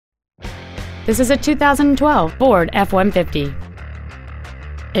This is a 2012 Ford F-150.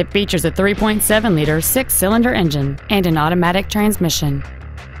 It features a 3.7-liter 6-cylinder engine and an automatic transmission.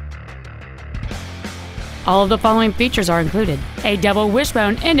 All of the following features are included: a double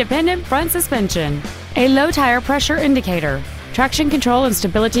wishbone independent front suspension, a low tire pressure indicator, traction control and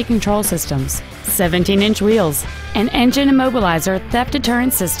stability control systems, 17-inch wheels, an engine immobilizer theft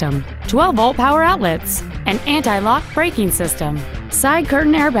deterrent system, 12-volt power outlets, an anti-lock braking system, side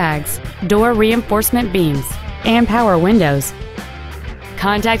curtain airbags, door reinforcement beams, and power windows.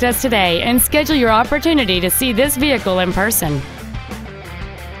 Contact us today and schedule your opportunity to see this vehicle in person.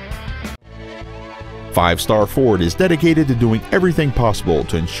 5-Star Ford is dedicated to doing everything possible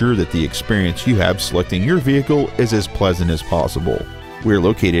to ensure that the experience you have selecting your vehicle is as pleasant as possible. We're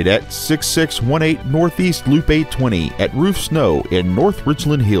located at 6618 Northeast Loop 820 at Roof Snow in North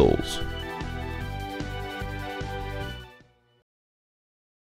Richland Hills.